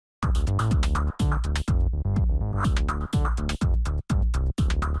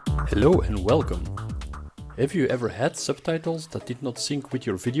Hello and welcome. Have you ever had subtitles that did not sync with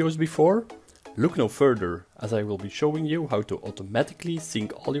your videos before? Look no further, as I will be showing you how to automatically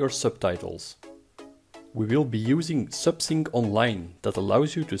sync all your subtitles. We will be using Subsync Online that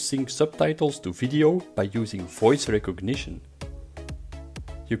allows you to sync subtitles to video by using voice recognition.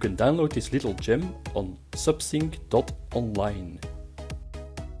 You can download this little gem on subsync.online.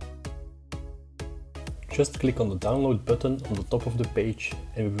 Just click on the download button on the top of the page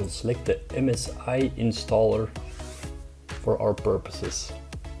and we will select the MSI installer for our purposes.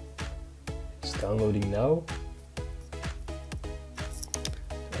 It's downloading now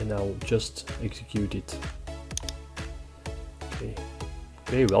and I'll just execute it.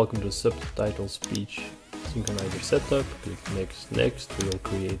 Okay, welcome to subtitle speech synchronizer setup. Click next, next. We will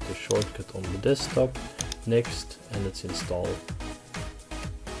create a shortcut on the desktop. Next, and let's install.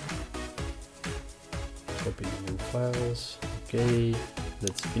 Copy the new files. Okay,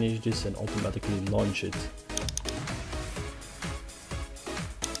 let's finish this and automatically launch it.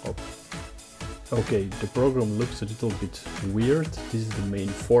 Oh. Okay, the program looks a little bit weird. This is the main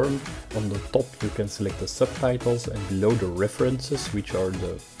form. On the top you can select the subtitles and below the references, which are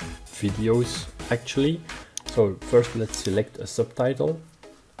the videos actually. So first let's select a subtitle.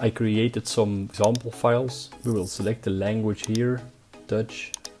 I created some example files. We will select the language here,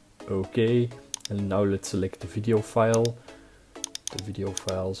 Dutch. Okay. And now let's select the video file. The video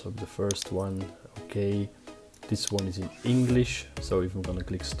files of the first one. Okay, this one is in English. So if I'm gonna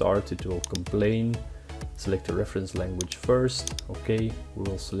click start, it will complain. Select the reference language first. Okay, we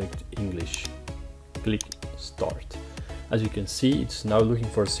will select English. Click start. As you can see, it's now looking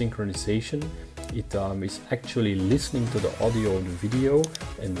for synchronization. It is actually listening to the audio of the video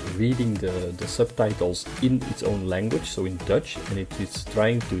and reading the subtitles in its own language, so in Dutch, and it is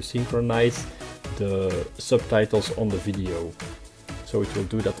trying to synchronize the subtitles on the video. So it will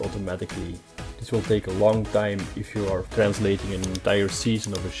do that automatically. This will take a long time if you are translating an entire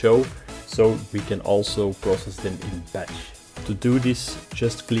season of a show, so we can also process them in batch. To do this,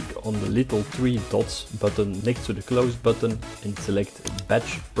 just click on the little 3 dots button next to the close button and select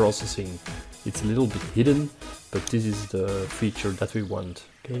batch processing. It's a little bit hidden, but this is the feature that we want.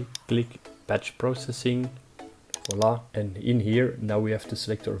 Okay, click batch processing. Voila, and in here now we have to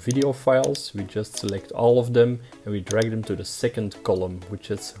select our video files. We just select all of them and we drag them to the second column,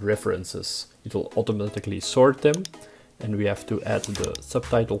 which is references. It will automatically sort them, and we have to add the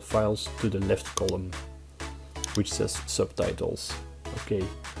subtitle files to the left column, which says subtitles. Okay,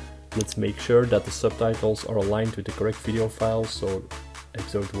 let's make sure that the subtitles are aligned with the correct video files. So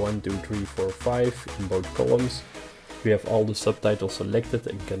episode 1, 2, 3, 4, 5 in both columns. We have all the subtitles selected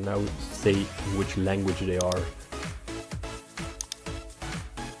and can now say in which language they are.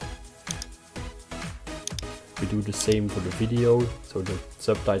 We do the same for the video, so the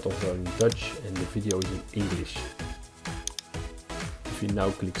subtitles are in Dutch and the video is in English. If you now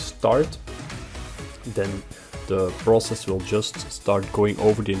click start, then the process will just start going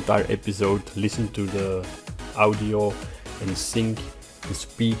over the entire episode, listen to the audio and sync the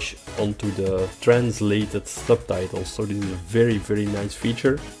speech onto the translated subtitles. So this is a very, very nice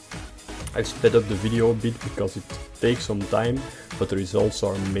feature. I've sped up the video a bit because it takes some time, but the results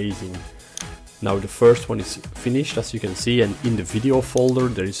are amazing. Now the first one is finished, as you can see, and in the video folder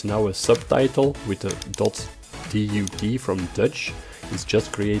there is now a subtitle with a .dut from Dutch. It's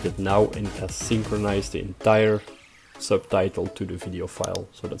just created now and it has synchronized the entire subtitle to the video file,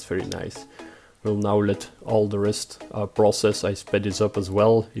 so that's very nice. We'll now let all the rest process. I sped this up as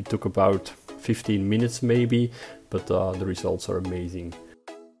well. It took about 15 minutes maybe, but the results are amazing.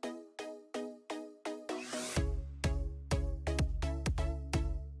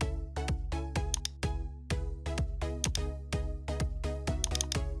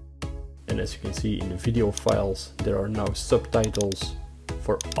 And as you can see in the video files, there are now subtitles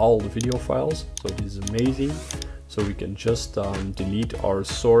for all the video files, so this is amazing. So we can just delete our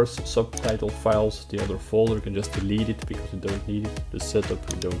source subtitle files. The other folder we can just delete it because we don't need it. The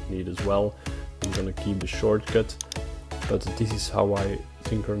setup we don't need as well. I'm gonna keep the shortcut, but this is how I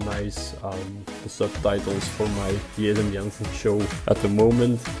synchronize the subtitles for my JsmJanssens show at the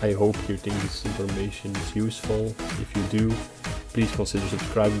moment. I hope you think this information is useful. If you do, please consider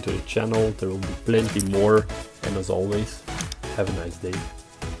subscribing to the channel. There will be plenty more, and as always, have a nice day.